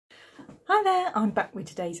Hi there, I'm back with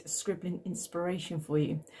today's scribbling inspiration for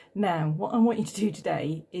you. Now, what I want you to do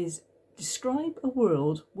today is describe a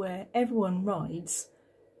world where everyone rides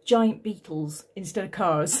giant beetles instead of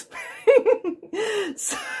cars.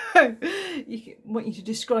 So, I want you to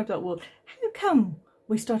describe that world. How come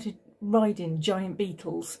we started riding giant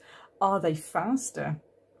beetles? Are they faster?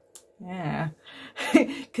 Yeah.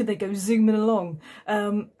 Could they go zooming along?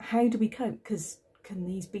 How do we cope? Because can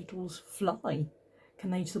these beetles fly? Can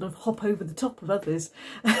they sort of hop over the top of others?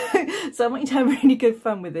 So I want you to have really good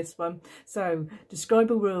fun with this one. So describe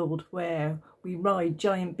a world where we ride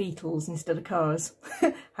giant beetles instead of cars.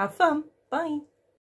 Have fun. Bye.